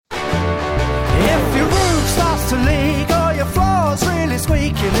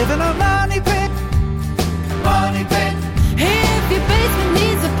in a money pit. Money pit. If your basement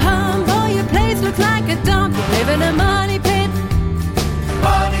needs a pump or your place looks like a dump, you live in a money pit.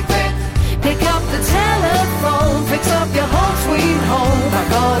 Money pit. Pick up the telephone, fix up your home sweet home by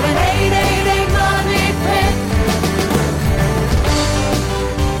calling 888 Money Pit.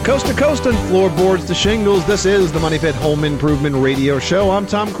 Coast to coast and floorboards to shingles, this is the Money Pit Home Improvement Radio Show. I'm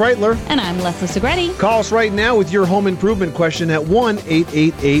Tom Kraeutler. And I'm Leslie Segrete. Call us right now with your home improvement question at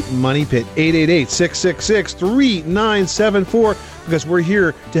 1-888-MONEY-PIT, 888-666-3974, because we're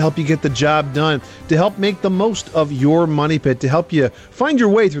here to help you get the job done, to help make the most of your money pit, to help you find your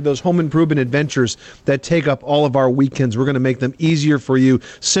way through those home improvement adventures that take up all of our weekends. We're going to make them easier for you,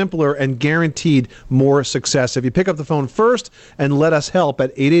 simpler, and guaranteed more success. If you pick up the phone first and let us help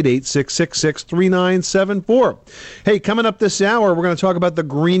at 888-666-3974. Hey, coming up this hour, we're going to talk about the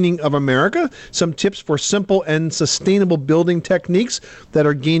greening of America, some tips for simple and sustainable building techniques that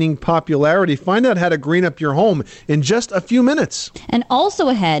are gaining popularity. Find out how to green up your home in just a few minutes. And also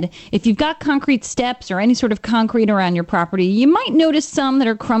ahead, if you've got concrete steps or any sort of concrete around your property, you might notice some that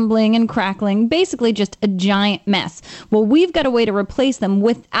are crumbling and crackling, basically just a giant mess. Well, we've got a way to replace them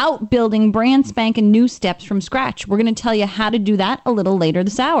without building brand spanking new steps from scratch. We're going to tell you how to do that a little later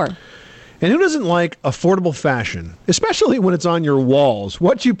this hour. And who doesn't like affordable fashion, especially when it's on your walls?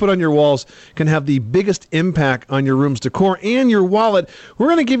 What you put on your walls can have the biggest impact on your room's decor and your wallet. We're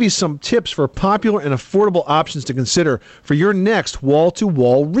going to give you some tips for popular and affordable options to consider for your next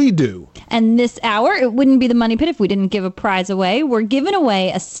wall-to-wall redo. And this hour, it wouldn't be the Money Pit if we didn't give a prize away. We're giving away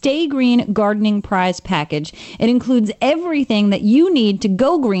a Stay Green Gardening Prize Package. It includes everything that you need to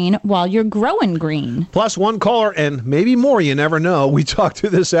go green while you're growing green. Plus one caller and maybe more, you never know. We talked to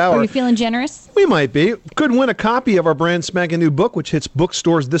this hour. Are you feeling generous? We might be. Could win a copy of our brand spanking new book, which hits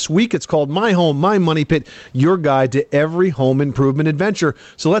bookstores this week. It's called My Home, My Money Pit, Your Guide to Every Home Improvement Adventure.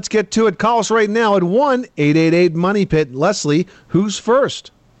 So let's get to it. Call us right now at 1-888-MONEY-PIT. Leslie, who's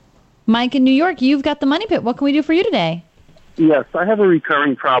first? Mike in New York, you've got the Money Pit. What can we do for you today? Yes, I have a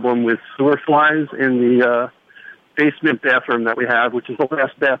recurring problem with sewer flies in the basement bathroom that we have, which is the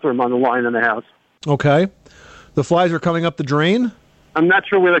last bathroom on the line in the house. Okay. The flies are coming up the drain? I'm not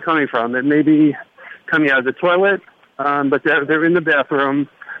sure where they're coming from. It may be coming out of the toilet, but they're in the bathroom.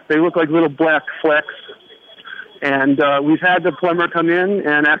 They look like little black flecks. And we've had the plumber come in,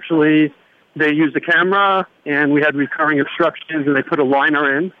 and actually they used the camera, and we had recurring obstructions, and they put a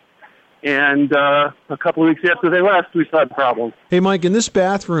liner in. And a couple of weeks after they left, we saw the problem. Hey, Mike, in this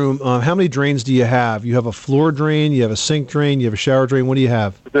bathroom, how many drains do you have? You have a floor drain, you have a sink drain, you have a shower drain. What do you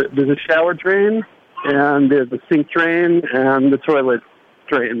have? There's a shower drain, and there's a sink drain, and the toilet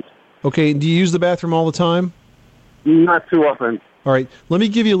drains. Okay, do you use the bathroom all the time? Not too often. All right, let me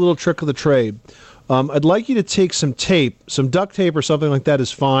give you a little trick of the trade. I'd like you to take some tape, some duct tape or something like that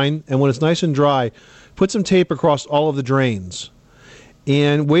is fine, and when it's nice and dry, put some tape across all of the drains.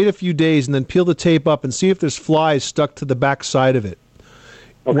 And wait a few days and then peel the tape up and see if there's flies stuck to the back side of it.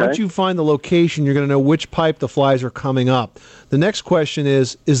 Okay. Once you find the location, you're going to know which pipe the flies are coming up. The next question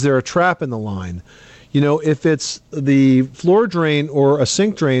is there a trap in the line? You know, if it's the floor drain or a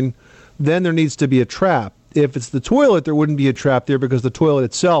sink drain, then there needs to be a trap. If it's the toilet, there wouldn't be a trap there because the toilet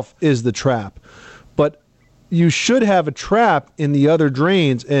itself is the trap. But you should have a trap in the other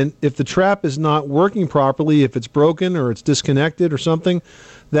drains, and if the trap is not working properly, if it's broken or it's disconnected or something,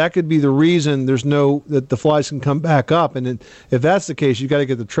 that could be the reason that the flies can come back up. And if that's the case, you've got to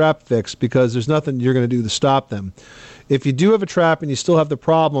get the trap fixed because there's nothing you're going to do to stop them. If you do have a trap and you still have the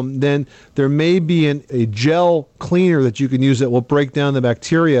problem, then there may be a gel cleaner that you can use that will break down the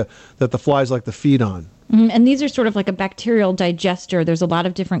bacteria that the flies like to feed on. And these are sort of like a bacterial digester. There's a lot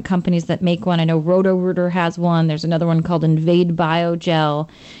of different companies that make one. I know Roto-Rooter has one. There's another one called Invade Biogel.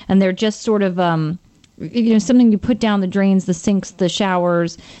 And they're just sort of something you put down the drains, the sinks, the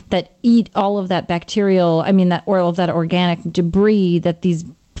showers that eat all of that that all of that organic debris that these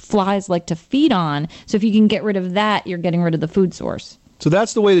flies like to feed on. So if you can get rid of that, you're getting rid of the food source. So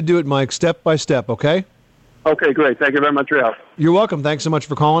that's the way to do it, Mike, step by step, okay? Okay, great. Thank you very much for your help. You're welcome. Thanks so much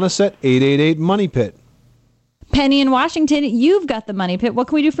for calling us at 888-MONEY-PIT. Penny in Washington, you've got the Money Pit. What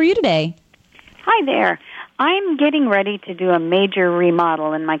can we do for you today? Hi there. I'm getting ready to do a major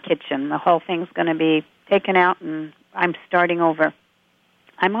remodel in my kitchen. The whole thing's going to be taken out, and I'm starting over.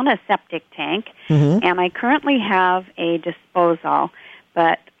 I'm on a septic tank, and I currently have a disposal,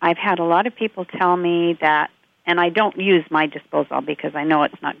 but I've had a lot of people tell me that, and I don't use my disposal because I know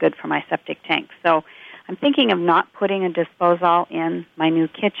it's not good for my septic tank. So I'm thinking of not putting a disposal in my new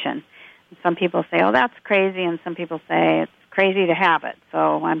kitchen. Some people say, oh, that's crazy, and some people say it's crazy to have it.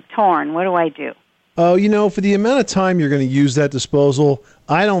 So I'm torn. What do I do? Oh, for the amount of time you're going to use that disposal,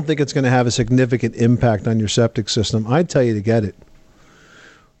 I don't think it's going to have a significant impact on your septic system. I'd tell you to get it.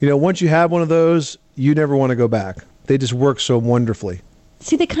 Once you have one of those, you never want to go back. They just work so wonderfully.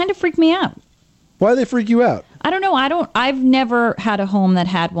 See, they kind of freak me out. Why do they freak you out? I don't know. I've never had a home that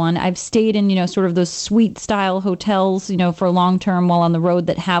had one. I've stayed in, sort of those suite style hotels, for long term while on the road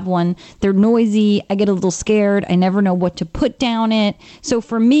that have one. They're noisy. I get a little scared. I never know what to put down it. So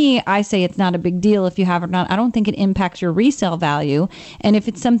for me, I say it's not a big deal if you have it or not. I don't think it impacts your resale value. And if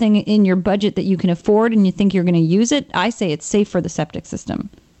it's something in your budget that you can afford and you think you're going to use it, I say it's safe for the septic system.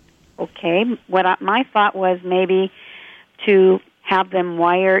 Okay. My thought was maybe to have them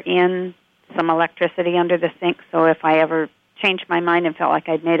wire in some electricity under the sink, so if I ever changed my mind and felt like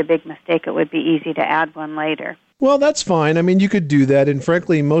I'd made a big mistake, it would be easy to add one later. Well, that's fine. I mean, you could do that, and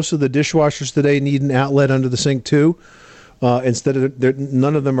frankly, most of the dishwashers today need an outlet under the sink too. Instead of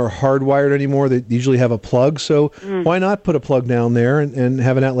none of them are hardwired anymore. They usually have a plug, so why not put a plug down there and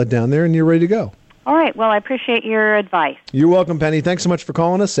have an outlet down there, and you're ready to go. All right. Well, I appreciate your advice. You're welcome, Penny. Thanks so much for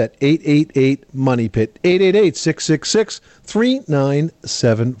calling us at 888-MONEY-PIT,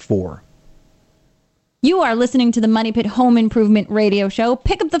 888-666-3974. You are listening to the Money Pit Home Improvement Radio Show.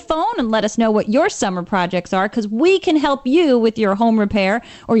 Pick up the phone and let us know what your summer projects are, because we can help you with your home repair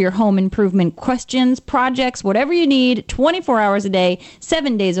or your home improvement questions, projects, whatever you need, 24 hours a day,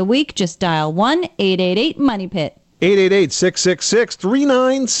 7 days a week. Just dial 1-888-MONEY-PIT.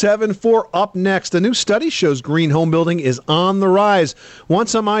 888-666-3974. Up next, a new study shows green home building is on the rise. Want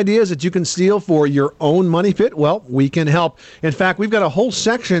some ideas that you can steal for your own money pit? Well, we can help. In fact, we've got a whole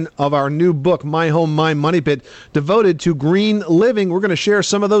section of our new book, My Home, My Money Pit, devoted to green living. We're going to share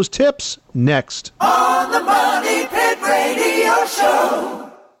some of those tips next. On the Money Pit Radio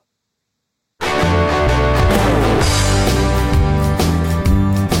Show.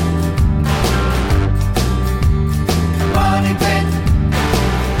 Money Pit.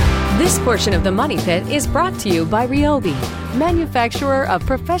 This portion of the Money Pit is brought to you by Ryobi, manufacturer of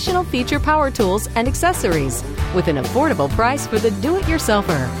professional feature power tools and accessories, with an affordable price for the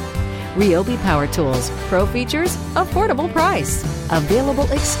do-it-yourselfer. Ryobi Power Tools, pro features, affordable price. Available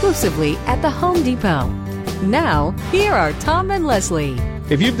exclusively at the Home Depot. Now, here are Tom and Leslie.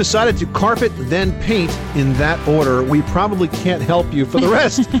 If you've decided to carpet, then paint in that order, we probably can't help you for the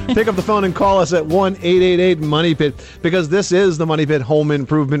rest. Pick up the phone and call us at 1-888-MONEY-PIT, because this is the Money Pit Home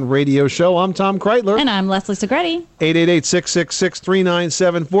Improvement Radio Show. I'm Tom Kraeutler. And I'm Leslie Segrete.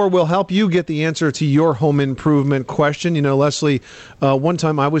 888-666-3974 will help you get the answer to your home improvement question. Leslie, one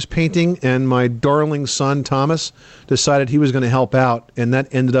time I was painting, and my darling son, Thomas, decided he was going to help out, and that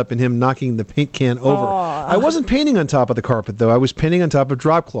ended up in him knocking the paint can over. I wasn't painting on top of the carpet, though. I was painting on top of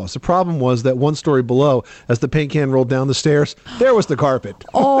drop cloths. The problem was that one story below, as the paint can rolled down the stairs, there was the carpet.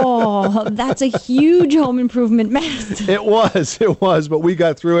 Oh, that's a huge home improvement mess. It was, but we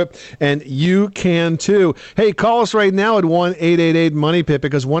got through it, and you can too. Hey, call us right now at 1-888-MONEY-PIT,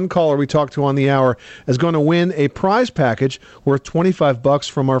 because one caller we talked to on the hour is going to win a prize package worth $25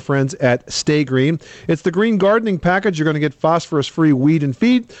 from our friends at Stay Green. It's the green gardening package. You're going to get phosphorus-free weed and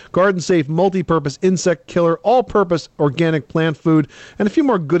feed, garden-safe multi-purpose insect killer, all-purpose organic plant food, and a few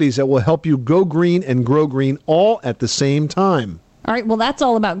more goodies that will help you go green and grow green all at the same time. All right, well, that's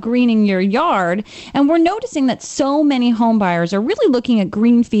all about greening your yard. And we're noticing that so many home buyers are really looking at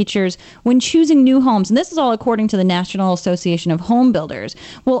green features when choosing new homes. And this is all according to the National Association of Home Builders.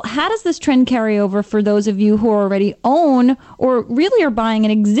 Well, how does this trend carry over for those of you who already own or really are buying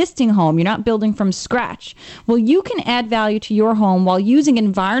an existing home? You're not building from scratch. Well, you can add value to your home while using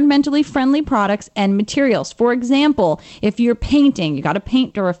environmentally friendly products and materials. For example, if you're painting, you got a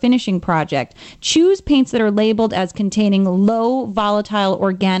paint or a finishing project, choose paints that are labeled as containing low volatile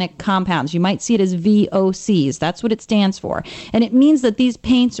organic compounds. You might see it as VOCs. That's what it stands for. And it means that these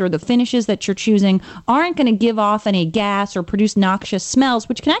paints or the finishes that you're choosing aren't going to give off any gas or produce noxious smells,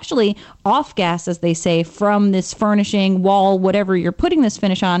 which can actually off-gas, as they say, from this furnishing, wall, whatever you're putting this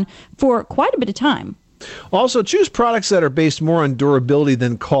finish on for quite a bit of time. Also, choose products that are based more on durability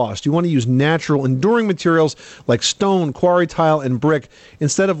than cost. You want to use natural, enduring materials like stone, quarry tile, and brick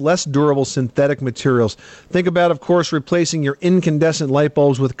instead of less durable synthetic materials. Think about, of course, replacing your incandescent light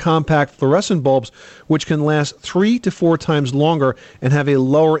bulbs with compact fluorescent bulbs, which can last 3 to 4 times longer and have a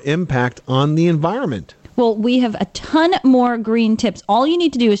lower impact on the environment. Well, we have a ton more green tips. All you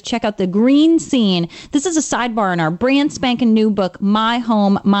need to do is check out the Green Scene. This is a sidebar in our brand spanking new book, My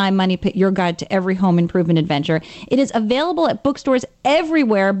Home, My Money Pit, Your Guide to Every Home Improvement Adventure. It is available at bookstores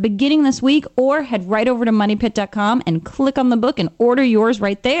everywhere beginning this week, or head right over to moneypit.com and click on the book and order yours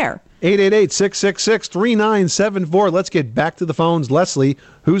right there. 888-666-3974. Let's get back to the phones. Leslie,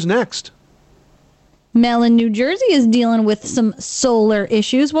 who's next? Mel in New Jersey is dealing with some solar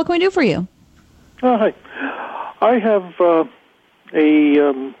issues. What can we do for you? Hi. I have a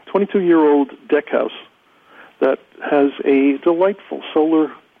 22-year-old deck house that has a delightful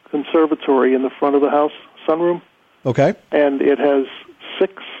solar conservatory in the front of the house, sunroom. Okay. And it has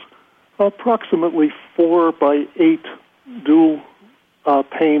 6 approximately 4 by 8 dual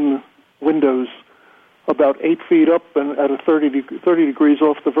pane windows, about 8 feet up and at a 30 degrees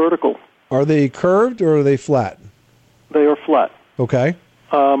off the vertical. Are they curved or are they flat? They are flat. Okay.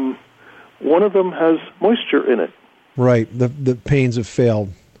 One of them has moisture in it. Right. The panes have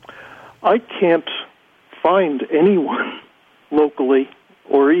failed. I can't find anyone locally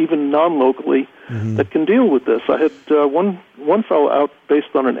or even non-locally that can deal with this. I had one fellow out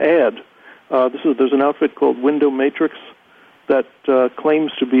based on an ad. There's an outfit called Window Matrix that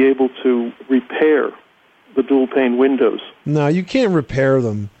claims to be able to repair the dual pane windows. No, you can't repair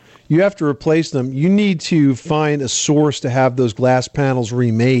them. You have to replace them. You need to find a source to have those glass panels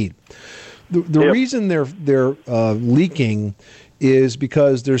remade. The reason they're leaking is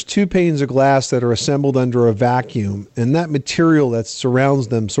because there's 2 panes of glass that are assembled under a vacuum, and that material that surrounds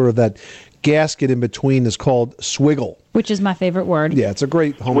them, sort of that gasket in between, is called swiggle. Which is my favorite word. Yeah, it's a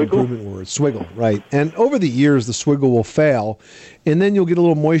great home improvement word, swiggle, right. And over the years, the swiggle will fail, and then you'll get a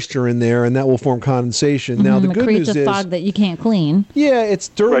little moisture in there, and that will form condensation. Now, the good news is... It creates a fog that you can't clean. Yeah, it's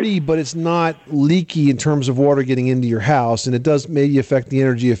dirty, but it's not leaky in terms of water getting into your house, and it does maybe affect the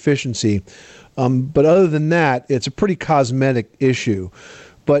energy efficiency. But other than that, it's a pretty cosmetic issue.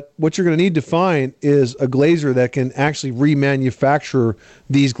 But what you're going to need to find is a glazer that can actually remanufacture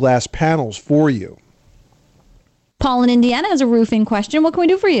these glass panels for you. Paul in Indiana has a roofing question. What can we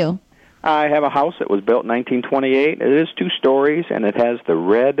do for you? I have a house that was built in 1928. It is 2 stories, and it has the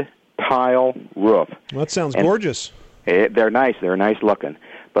red tile roof. Well, that sounds gorgeous. They're nice. They're nice looking.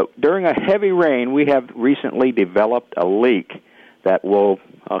 But during a heavy rain, we have recently developed a leak that will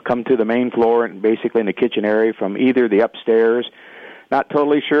come to the main floor and basically in the kitchen area from either the upstairs. Not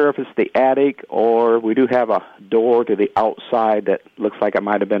totally sure if it's the attic, or we do have a door to the outside that looks like it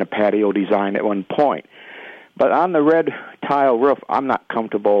might have been a patio design at one point. But on the red tile roof, I'm not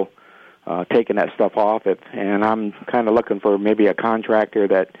comfortable taking that stuff off, and I'm kind of looking for maybe a contractor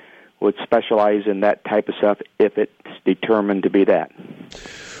that would specialize in that type of stuff if it's determined to be that.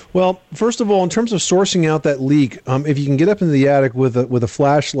 Well, first of all, in terms of sourcing out that leak, if you can get up into the attic with a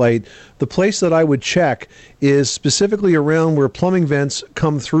flashlight, the place that I would check is specifically around where plumbing vents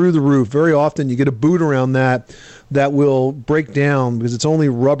come through the roof. Very often you get a boot around that will break down because it's only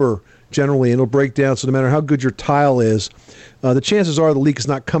rubber generally, and it'll break down. So no matter how good your tile is, the chances are the leak is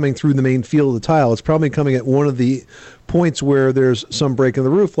not coming through the main field of the tile. It's probably coming at one of the points where there's some break in the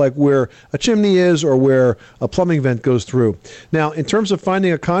roof, like where a chimney is or where a plumbing vent goes through. Now, in terms of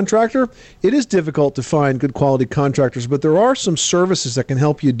finding a contractor, it is difficult to find good quality contractors, but there are some services that can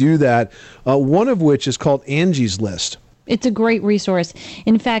help you do that, one of which is called Angie's List. It's a great resource.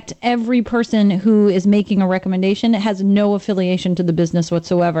 In fact, every person who is making a recommendation has no affiliation to the business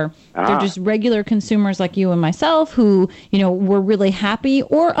whatsoever. They're just regular consumers like you and myself who, were really happy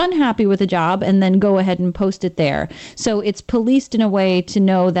or unhappy with a job and then go ahead and post it there. So it's policed in a way to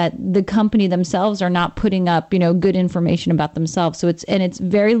know that the company themselves are not putting up, good information about themselves. So it's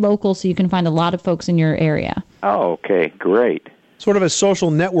very local, so you can find a lot of folks in your area. Oh, okay, great. Sort of a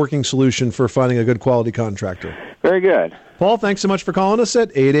social networking solution for finding a good quality contractor. Very good. Paul, thanks so much for calling us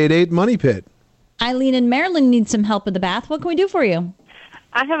at 888-MONEY-PIT. Eileen in Maryland needs some help with the bath. What can we do for you?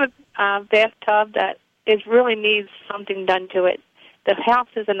 I have a bathtub that really needs something done to it. The house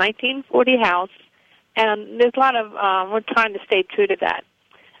is a 1940 house, and there's a lot of, we're trying to stay true to that.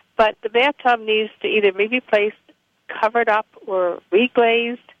 But the bathtub needs to either be replaced, covered up, or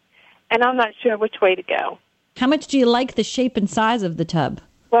reglazed, and I'm not sure which way to go. How much do you like the shape and size of the tub?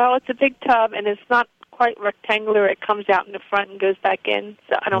 Well, it's a big tub, and it's not quite rectangular. It comes out in the front and goes back in,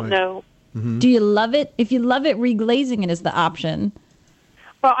 so I don't know. Mm-hmm. Do you love it? If you love it, reglazing it is the option.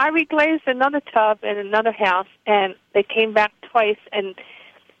 Well, I reglazed another tub in another house, and they came back twice, and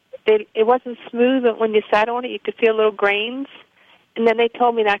it wasn't smooth, but when you sat on it, you could feel little grains. And then they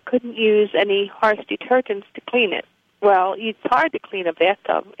told me that I couldn't use any harsh detergents to clean it. Well, it's hard to clean a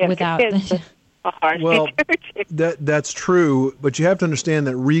bathtub without a harsh detergent. That's true, but you have to understand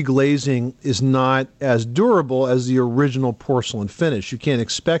that reglazing is not as durable as the original porcelain finish. You can't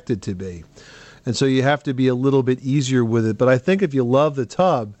expect it to be. And so you have to be a little bit easier with it. But I think if you love the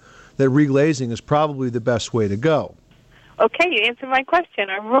tub, that reglazing is probably the best way to go. Okay, you answered my question.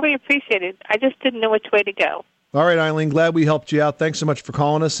 I really appreciate it. I just didn't know which way to go. All right, Eileen, glad we helped you out. Thanks so much for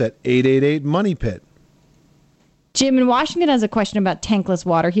calling us at 888-MONEY-PIT. Jim in Washington has a question about tankless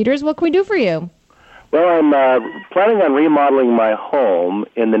water heaters. What can we do for you? Well, I'm planning on remodeling my home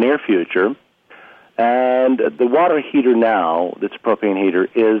in the near future, and the water heater now, that's a propane heater,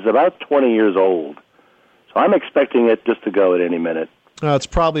 is about 20 years old. So I'm expecting it just to go at any minute. It's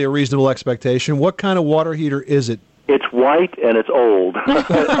probably a reasonable expectation. What kind of water heater is it? It's white and it's old.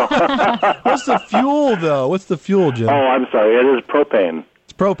 What's the fuel, though? What's the fuel, Jim? Oh, I'm sorry. It is propane.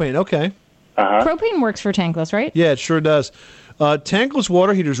 It's propane, okay. Propane works for tankless, right? Yeah, it sure does. Tankless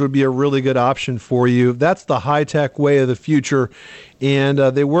water heaters would be a really good option for you. That's the high-tech way of the future, and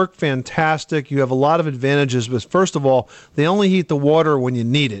they work fantastic. You have a lot of advantages, but first of all, they only heat the water when you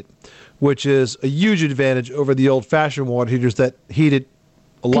need it, which is a huge advantage over the old-fashioned water heaters that heat it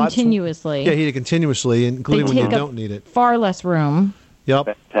a lot continuously. Yeah, heat it continuously, including when you don't need it. Far less room. Yep.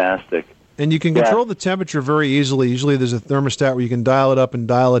 Fantastic. And you can control the temperature very easily. Usually there's a thermostat where you can dial it up and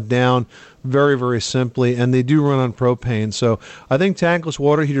dial it down very, very simply, and they do run on propane. So I think tankless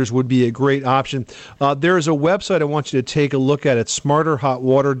water heaters would be a great option. There is a website I want you to take a look at. It's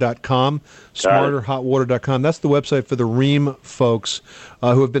smarterhotwater.com, smarterhotwater.com. That's the website for the Rheem folks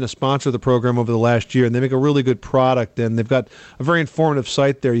who have been a sponsor of the program over the last year, and they make a really good product, and they've got a very informative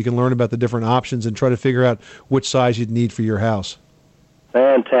site there. You can learn about the different options and try to figure out which size you'd need for your house.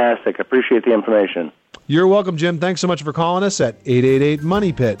 Fantastic. Appreciate the information. You're welcome, Jim. Thanks so much for calling us at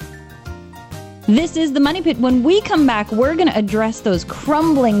 888-MONEY-PIT. This is the Money Pit. When we come back, we're going to address those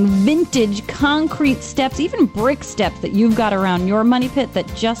crumbling vintage concrete steps, even brick steps that you've got around your money pit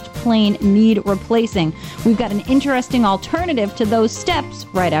that just plain need replacing. We've got an interesting alternative to those steps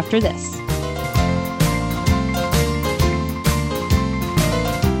right after this.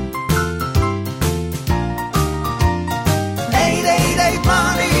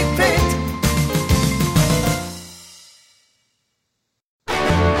 Money Pit.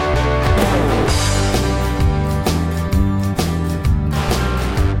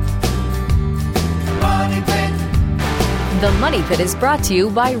 Money Pit. The Money Pit is brought to you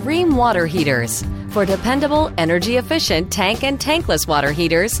by Rheem Water Heaters. For dependable, energy-efficient tank and tankless water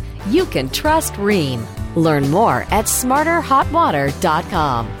heaters, you can trust Rheem. Learn more at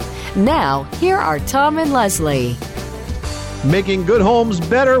smarterhotwater.com. Now, here are Tom and Leslie. Making good homes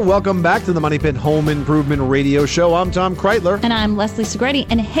better. Welcome back to the Money Pit Home Improvement Radio Show. I'm Tom Kraeutler. And I'm Leslie Segrete.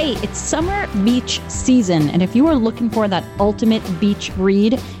 And hey, it's summer beach season. And if you are looking for that ultimate beach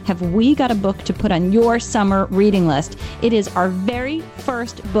read, have we got a book to put on your summer reading list? It is our very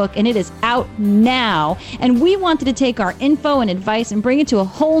first book, and it is out now. And we wanted to take our info and advice and bring it to a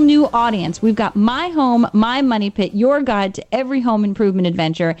whole new audience. We've got My Home, My Money Pit, your guide to every home improvement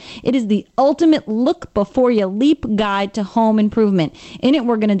adventure. It is the ultimate look before you leap guide to home improvement. In it,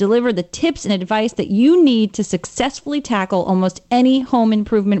 we're going to deliver the tips and advice that you need to successfully tackle almost any home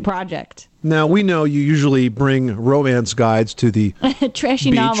improvement project. Now, we know you usually bring romance guides to the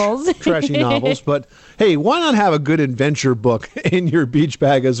trashy beach, novels. Trashy novels, but hey, why not have a good adventure book in your beach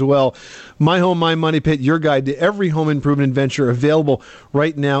bag as well? My Home, My Money Pit, your guide to every home improvement adventure, available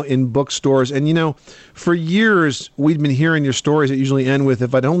right now in bookstores. And you know, for years, we've been hearing your stories that usually end with,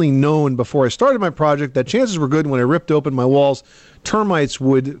 if I'd only known before I started my project that chances were good when I ripped open my walls, termites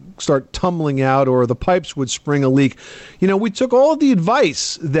would start tumbling out or the pipes would spring a leak. You know, we took all of the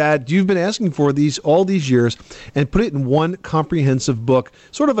advice that you've been asking for all these years and put it in one comprehensive book,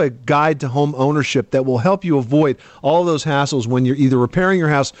 sort of a guide to home ownership that will help you avoid all of those hassles when you're either repairing your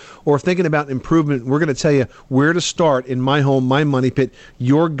house or thinking about improvement. We're going to tell you where to start in My Home, My Money Pit,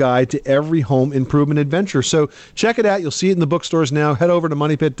 your guide to every home improvement adventure. So check it out. You'll see it in the bookstores now. Head over to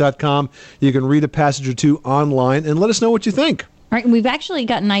moneypit.com. You can read a passage or two online and let us know what you think. All right, and we've actually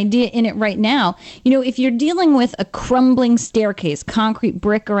got an idea in it right now. You know, if you're dealing with a crumbling staircase, concrete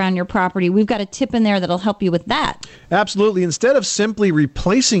brick around your property, we've got a tip in there that'll help you with that. Absolutely. Instead of simply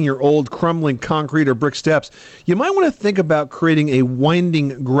replacing your old crumbling concrete or brick steps, you might want to think about creating a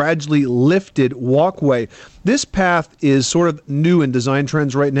winding, gradually lifted walkway. This path is sort of new in design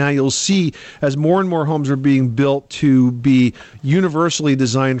trends right now. You'll see as more and more homes are being built to be universally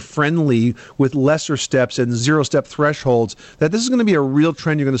design friendly with lesser steps and zero-step thresholds, that this is going to be a real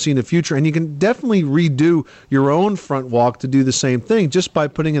trend you're going to see in the future. And you can definitely redo your own front walk to do the same thing just by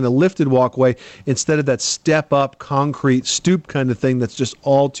putting in a lifted walkway instead of that step-up concrete stoop kind of thing that's just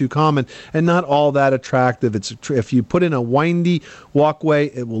all too common and not all that attractive. If you put in a windy walkway,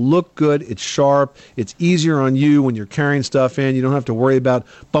 it will look good, it's sharp, it's easier on you when you're carrying stuff in. You don't have to worry about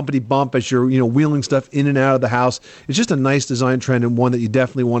bumpity bump as you're wheeling stuff in and out of the house. It's just a nice design trend and one that you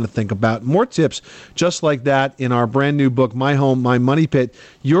definitely want to think about. More tips just like that in our brand new book, My Home, My Money Pit,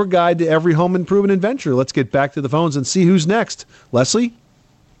 your guide to every home improvement adventure. Let's get back to the phones and see who's next. Leslie?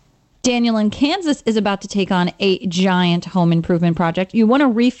 Daniel in Kansas is about to take on a giant home improvement project. You want to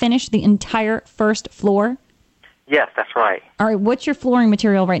refinish the entire first floor? Yes, that's right. All right, what's your flooring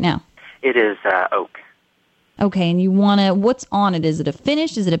material right now? It is oak. Okay, and you want to, what's on it? Is it a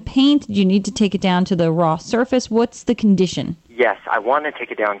finish? Is it a paint? Do you need to take it down to the raw surface? What's the condition? Yes, I want to take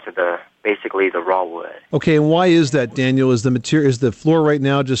it down to basically the raw wood. Okay, and why is that, Daniel? Is the floor right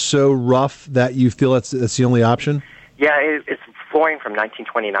now just so rough that you feel that's the only option? Yeah, it's flooring from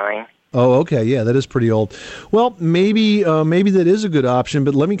 1929. Oh, okay. Yeah, that is pretty old. Well, maybe that is a good option,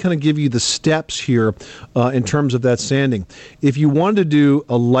 but let me kind of give you the steps here in terms of that sanding. If you want to do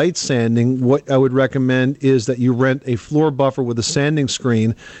a light sanding, what I would recommend is that you rent a floor buffer with a sanding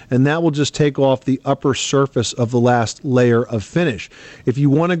screen, and that will just take off the upper surface of the last layer of finish. If you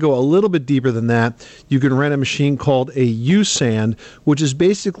want to go a little bit deeper than that, you can rent a machine called a U-sand, which is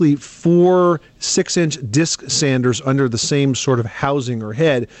basically 4 6-inch disc sanders under the same sort of housing or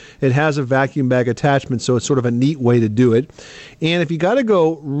head. It has a vacuum bag attachment, so it's sort of a neat way to do it. And if you got to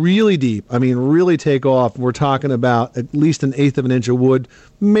go really deep, I mean really take off, we're talking about at least 1/8 of an inch of wood,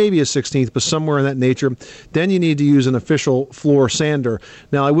 maybe a 1/16, but somewhere in that nature, then you need to use an official floor sander.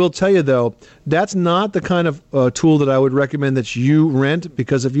 Now, I will tell you, though, that's not the kind of tool that I would recommend that you rent,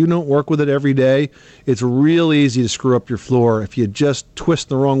 because if you don't work with it every day, it's real easy to screw up your floor. If you just twist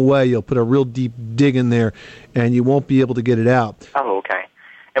the wrong way, you'll put a real deep dig in there, and you won't be able to get it out. Oh, okay.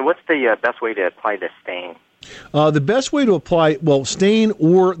 And what's the best way to apply this stain? The best way to apply, stain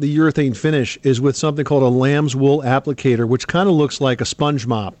or the urethane finish is with something called a lamb's wool applicator, which kind of looks like a sponge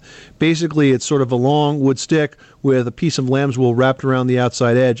mop. Basically, it's sort of a long wood stick with a piece of lamb's wool wrapped around the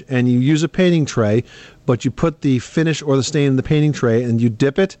outside edge, and you use a painting tray, but you put the finish or the stain in the painting tray, and you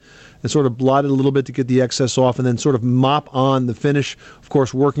dip it and sort of blot it a little bit to get the excess off, and then sort of mop on the finish, of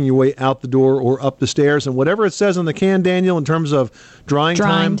course, working your way out the door or up the stairs. And whatever it says on the can, Daniel, in terms of drying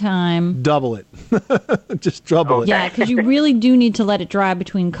time, double it. Just double it. Yeah, because you really do need to let it dry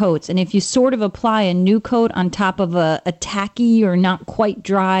between coats. And if you sort of apply a new coat on top of a tacky or not quite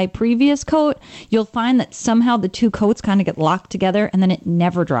dry previous coat, you'll find that somehow the two coats kind of get locked together, and then it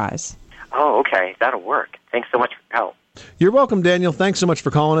never dries. Oh, okay. That'll work. Thanks so much for your help. You're welcome, Daniel. Thanks so much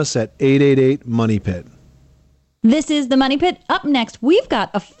for calling us at 888-MONEY-PIT. This is the Money Pit. Up next, we've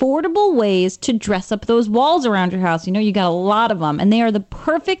got affordable ways to dress up those walls around your house. You know, you got a lot of them, and they are the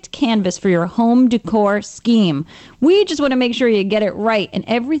perfect canvas for your home decor scheme. We just want to make sure you get it right, and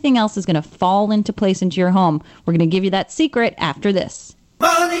everything else is going to fall into place into your home. We're going to give you that secret after this.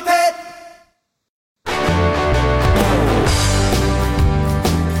 Money Pit!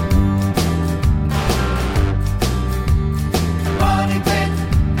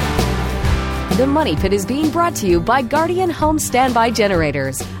 The Money Pit is being brought to you by Guardian Home Standby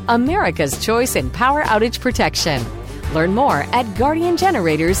Generators, America's choice in power outage protection. Learn more at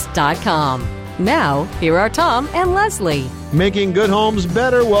guardiangenerators.com. Now, here are Tom and Leslie. Making good homes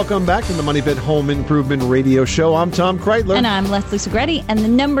better. Welcome back to the Money Pit Home Improvement Radio Show. I'm Tom Kraeutler. And I'm Leslie Segrete. And the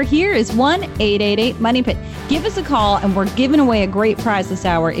number here is 1-888-MONEY-PIT. Give us a call, and we're giving away a great prize this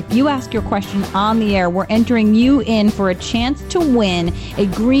hour. If you ask your question on the air, we're entering you in for a chance to win a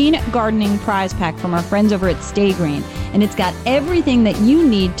green gardening prize pack from our friends over at Stay Green. And it's got everything that you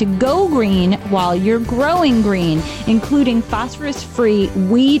need to go green while you're growing green, including phosphorus-free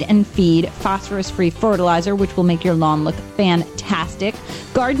weed and feed, phosphorus-free fertilizer, which will make your lawn look fantastic,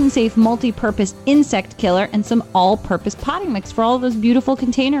 garden-safe multi-purpose insect killer, and some all-purpose potting mix for all of those beautiful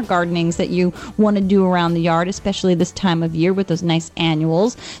container gardenings that you want to do around the yard, especially this time of year with those nice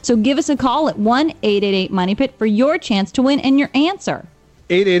annuals. So give us a call at 1-888-MONEY-PIT for your chance to win and your answer.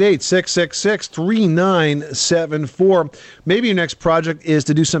 888-666-3974. Maybe your next project is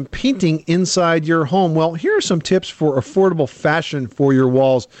to do some painting inside your home. Well, here are some tips for affordable fashion for your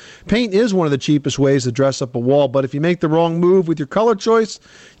walls. Paint is one of the cheapest ways to dress up a wall, but if you make the wrong move with your color choice,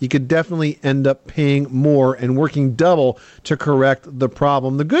 you could definitely end up paying more and working double to correct the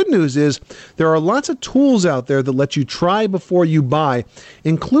problem. The good news is there are lots of tools out there that let you try before you buy,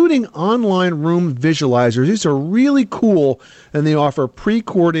 including online room visualizers. These are really cool, and they offer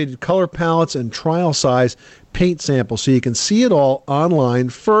pre-coordinated color palettes and trial size paint samples, so you can see it all online.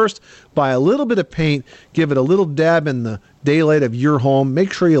 First, buy a little bit of paint, give it a little dab in the daylight of your home,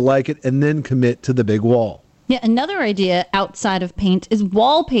 make sure you like it, and then commit to the big wall. Yeah, another idea outside of paint is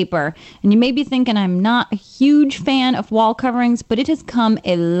wallpaper. And you may be thinking I'm not a huge fan of wall coverings, but it has come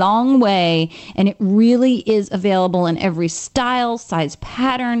a long way, and it really is available in every style, size,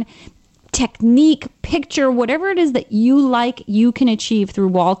 pattern, technique, picture, whatever it is that you like, you can achieve through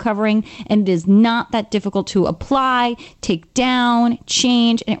wall covering, and it is not that difficult to apply, take down,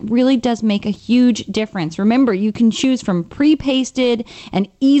 change, and it really does make a huge difference. Remember, you can choose from pre-pasted and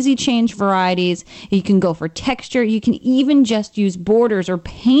easy change varieties. You can go for texture. You can even just use borders or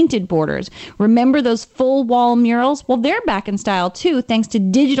painted borders. Remember those full wall murals? Well, they're back in style too, thanks to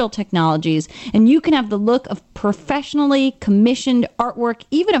digital technologies, and you can have the look of professionally commissioned artwork.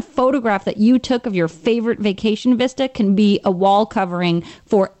 Even a photograph that you took of your favorite vacation vista can be a wall covering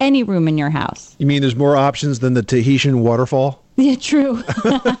for any room in your house. You mean there's more options than the Tahitian waterfall? Yeah, true.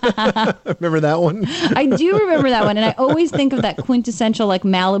 Remember that one? I do remember that one, and I always think of that quintessential like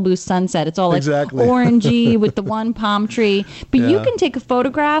Malibu sunset. It's all like exactly orangey with the one palm tree. But you can take a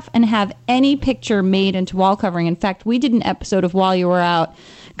photograph and have any picture made into wall covering. In fact, we did an episode of While You Were Out,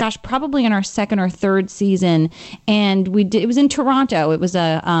 gosh, probably in our second or third season, and it was in Toronto. It was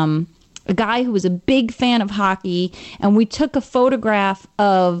a guy who was a big fan of hockey, and we took a photograph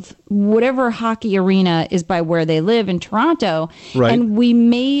of whatever hockey arena is by where they live in Toronto, right. And we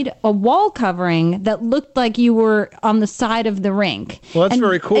made a wall covering that looked like you were on the side of the rink. Well, that's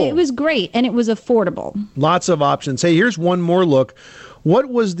very cool. It was great, and it was affordable. Lots of options. Hey, here's one more look. What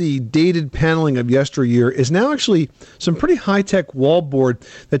was the dated paneling of yesteryear is now actually some pretty high-tech wallboard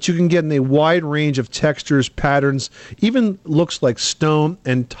that you can get in a wide range of textures, patterns, even looks like stone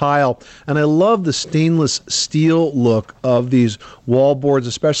and tile. And I love the stainless steel look of these wallboards,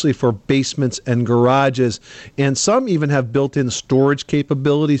 especially for basements and garages. And some even have built-in storage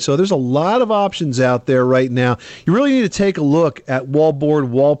capability. So there's a lot of options out there right now. You really need to take a look at wallboard,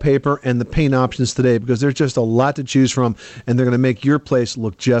 wallpaper, and the paint options today, because there's just a lot to choose from, and they're going to make your place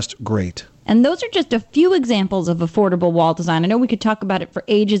look just great. And those are just a few examples of affordable wall design. I know we could talk about it for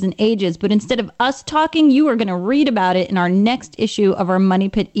ages and ages, but instead of us talking, you are going to read about it in our next issue of our Money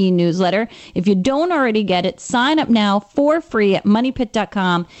Pit e-newsletter. If you don't already get it, sign up now for free at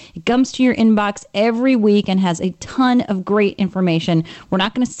moneypit.com. It comes to your inbox every week and has a ton of great information. We're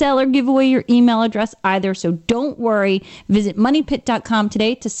not going to sell or give away your email address either, so don't worry. Visit moneypit.com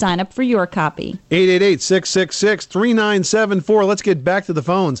today to sign up for your copy. 888-666-3974. Let's get back to the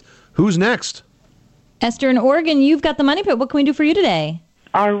phones. Who's next? Esther in Oregon, you've got the Money Pit. What can we do for you today?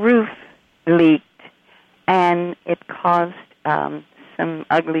 Our roof leaked, and it caused some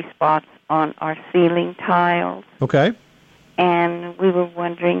ugly spots on our ceiling tiles. Okay. And we were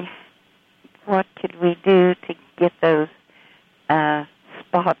wondering, what could we do to get those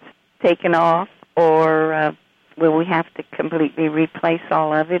spots taken off, or will we have to completely replace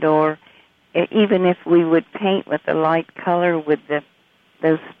all of it, or even if we would paint with a light color, would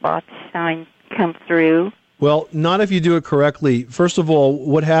those spots come through? Well, not if you do it correctly. First of all,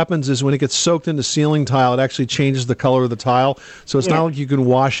 what happens is when it gets soaked into ceiling tile, it actually changes the color of the tile. So it's not like you can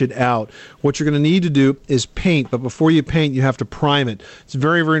wash it out. What you're going to need to do is paint, but before you paint, you have to prime it. It's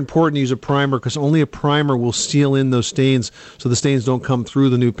very, very important to use a primer, because only a primer will seal in those stains so the stains don't come through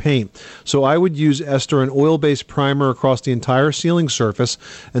the new paint. So I would use, Esther, an oil-based primer across the entire ceiling surface,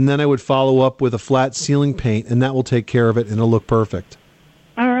 and then I would follow up with a flat ceiling paint, and that will take care of it, and it'll look perfect.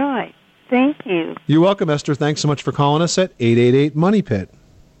 All right. Thank you. You're welcome, Esther. Thanks so much for calling us at 888-MONEY-PIT.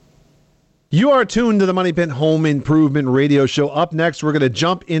 You are tuned to the Money Pit Home Improvement Radio Show. Up next, we're going to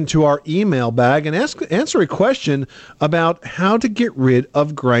jump into our email bag and answer a question about how to get rid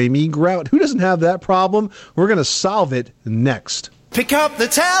of grimy grout. Who doesn't have that problem? We're going to solve it next. Pick up the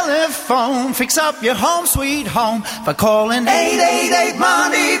telephone, fix up your home sweet home by calling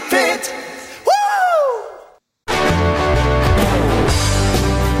 888-MONEY-PIT.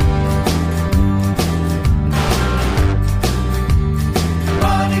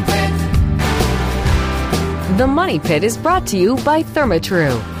 The Money Pit is brought to you by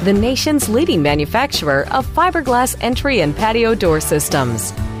Therma-Tru, the nation's leading manufacturer of fiberglass entry and patio door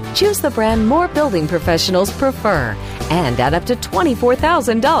systems. Choose the brand more building professionals prefer and add up to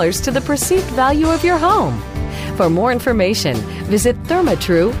 $24,000 to the perceived value of your home. For more information, visit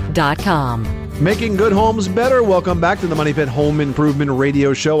thermatru.com. Making good homes better. Welcome back to the Money Pit Home Improvement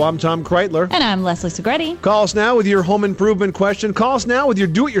Radio Show. I'm Tom Kraeutler. And I'm Leslie Segrete. Call us now with your home improvement question. Call us now with your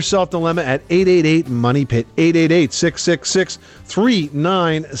do-it-yourself dilemma at 888-MONEY-PIT,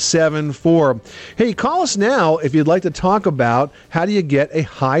 888-666-3974. Hey, call us now if you'd like to talk about how do you get a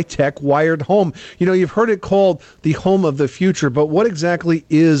high-tech wired home. You know, you've heard it called the home of the future, but what exactly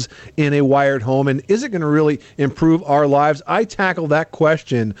is in a wired home, and is it going to really improve our lives? I tackle that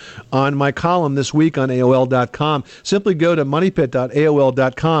question on my column column this week on AOL.com. Simply go to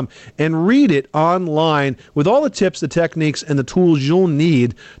moneypit.aol.com and read it online with all the tips, the techniques, and the tools you'll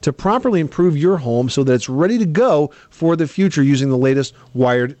need to properly improve your home so that it's ready to go for the future using the latest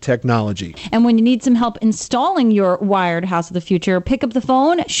wired technology. And when you need some help installing your wired house of the future, pick up the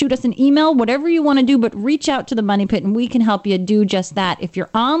phone, shoot us an email, whatever you want to do, but reach out to the Money Pit and we can help you do just that. If you're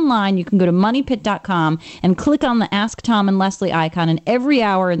online, you can go to moneypit.com and click on the Ask Tom and Leslie icon. And every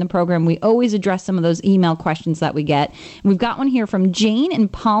hour in the program, we always address some of those email questions that we get. And we've got one here from Jane in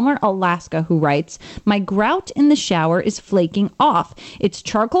Palmer, Alaska, who writes, my grout in the shower is flaking off. It's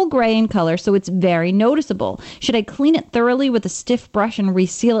charcoal gray in color, so it's very noticeable. Should I clean it thoroughly with a stiff brush and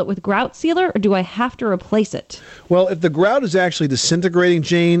reseal it with grout sealer, or do I have to replace it? Well, if the grout is actually disintegrating,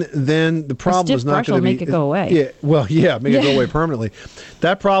 Jane, then the problem is not going to be... make it go away. Yeah, well, yeah, make it go away permanently.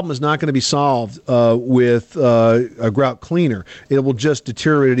 That problem is not going to be solved with a grout cleaner. It will just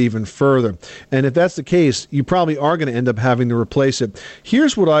deteriorate it even further. And if that's the case, you probably are going to end up having to replace it.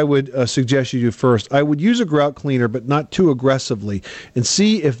 Here's what I would suggest you do first. I would use a grout cleaner, but not too aggressively, and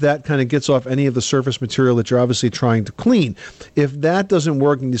see if that kind of gets off any of the surface material that you're obviously trying to clean. If that doesn't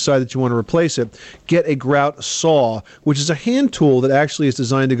work and you decide that you want to replace it, get a grout saw, which is a hand tool that actually is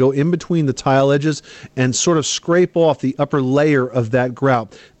designed to go in between the tile edges and sort of scrape off the upper layer of that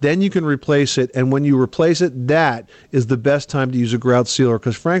grout. Then you can replace it, and when you replace it, that is the best time to use a grout sealer,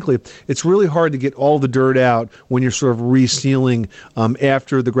 because frankly, it's really hard to get all the dirt out when you're sort of resealing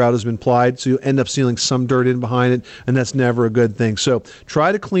after the grout has been applied, so you end up sealing some dirt in behind it, and that's never a good thing. So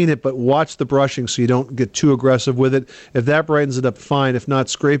try to clean it, but watch the brushing so you don't get too aggressive with it. If that brightens it up, fine. If not,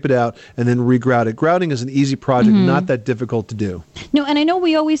 scrape it out and then re-grout it. Grouting is an easy project, not that difficult to do. No, and I know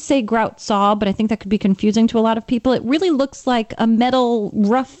we always say grout saw, but I think that could be confusing to a lot of people. It really looks like a metal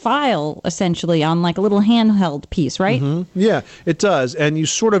rough file, essentially, on like a little handheld piece, right? Yeah, it does. And you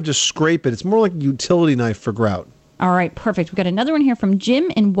sort of just scrape it. It's more like a utility knife for grout. All right, perfect. We've got another one here from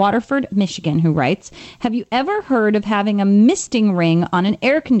Jim in Waterford, Michigan, who writes, have you ever heard of having a misting ring on an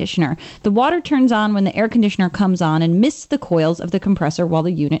air conditioner? The water turns on when the air conditioner comes on and mists the coils of the compressor while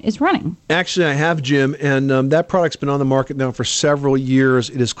the unit is running. Actually, I have, Jim, and that product's been on the market now for several years.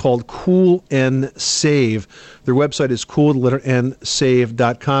 It is called Cool and Save. Their website is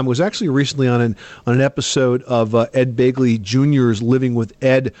cool-and-save.com. It was actually recently on an episode of Ed Begley Jr.'s Living with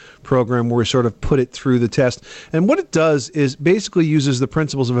Ed program where we sort of put it through the test. And what it does is basically uses the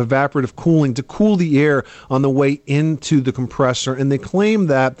principles of evaporative cooling to cool the air on the way into the compressor. And they claim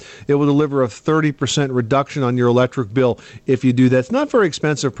that it will deliver a 30% reduction on your electric bill if you do that. It's not very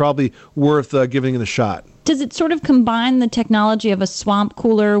expensive, probably worth giving it a shot. Does it sort of combine the technology of a swamp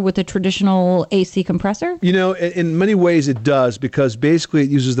cooler with a traditional AC compressor? You know, in many ways it does, because basically it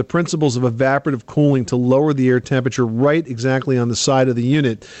uses the principles of evaporative cooling to lower the air temperature right exactly on the side of the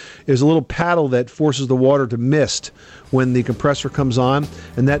unit. There's a little paddle that forces the water to mist when the compressor comes on,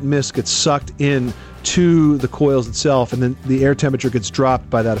 and that mist gets sucked in to the coils itself, and then the air temperature gets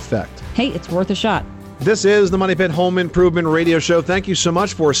dropped by that effect. Hey, it's worth a shot. This is the Money Pit Home Improvement Radio Show. Thank you so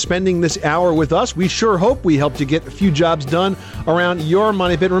much for spending this hour with us. We sure hope we helped you get a few jobs done around your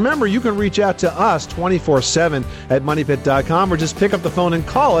Money Pit. Remember, you can reach out to us 24/7 at moneypit.com, or just pick up the phone and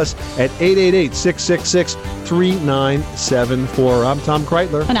call us at 888-666-3974. I'm Tom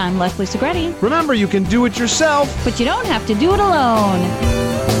Kraeutler. And I'm Leslie Segrete. Remember, you can do it yourself, but you don't have to do it alone.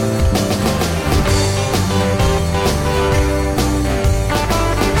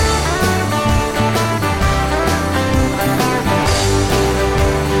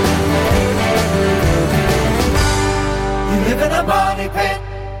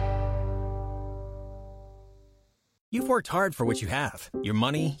 You've worked hard for what you have. Your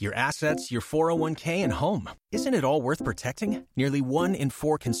money, your assets, your 401k, and home. Isn't it all worth protecting? Nearly 1 in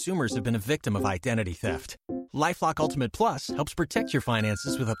 4 consumers have been a victim of identity theft. LifeLock Ultimate Plus helps protect your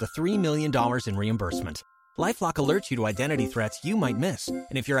finances with up to $3 million in reimbursement. LifeLock alerts you to identity threats you might miss. And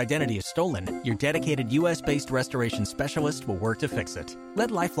if your identity is stolen, your dedicated U.S.-based restoration specialist will work to fix it. Let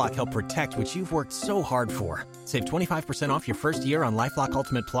LifeLock help protect what you've worked so hard for. Save 25% off your first year on LifeLock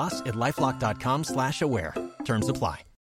Ultimate Plus at LifeLock.com/aware. Terms apply.